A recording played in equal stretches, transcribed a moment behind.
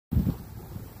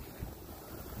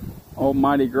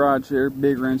Almighty Garage here,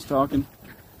 Big Wrench talking.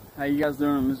 How you guys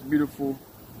doing on this beautiful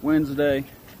Wednesday?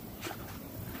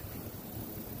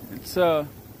 It's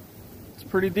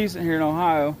pretty decent here in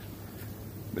Ohio.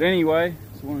 But anyway,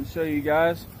 just wanted to show you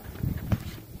guys.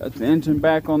 Got the engine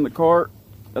back on the cart.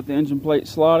 Got the engine plate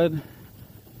slotted.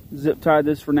 Zip tied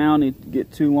this for now. Need to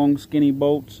get 2 long skinny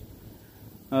bolts.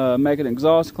 Make an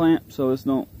exhaust clamp so this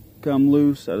don't come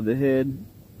loose out of the head.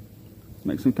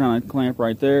 Make some kind of clamp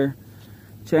right there.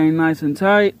 Chain nice and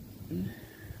tight.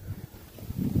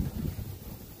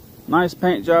 Nice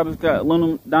paint job. It's got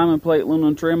aluminum, diamond plate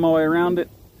aluminum trim all the way around it.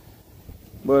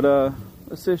 But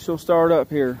let's see if she'll start up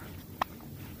here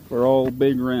for old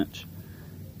Big Wrench.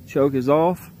 Choke is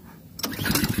off.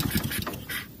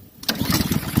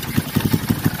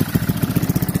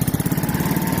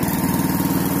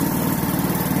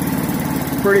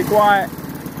 Pretty quiet.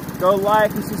 Go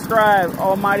like and subscribe.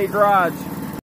 Almighty Garage.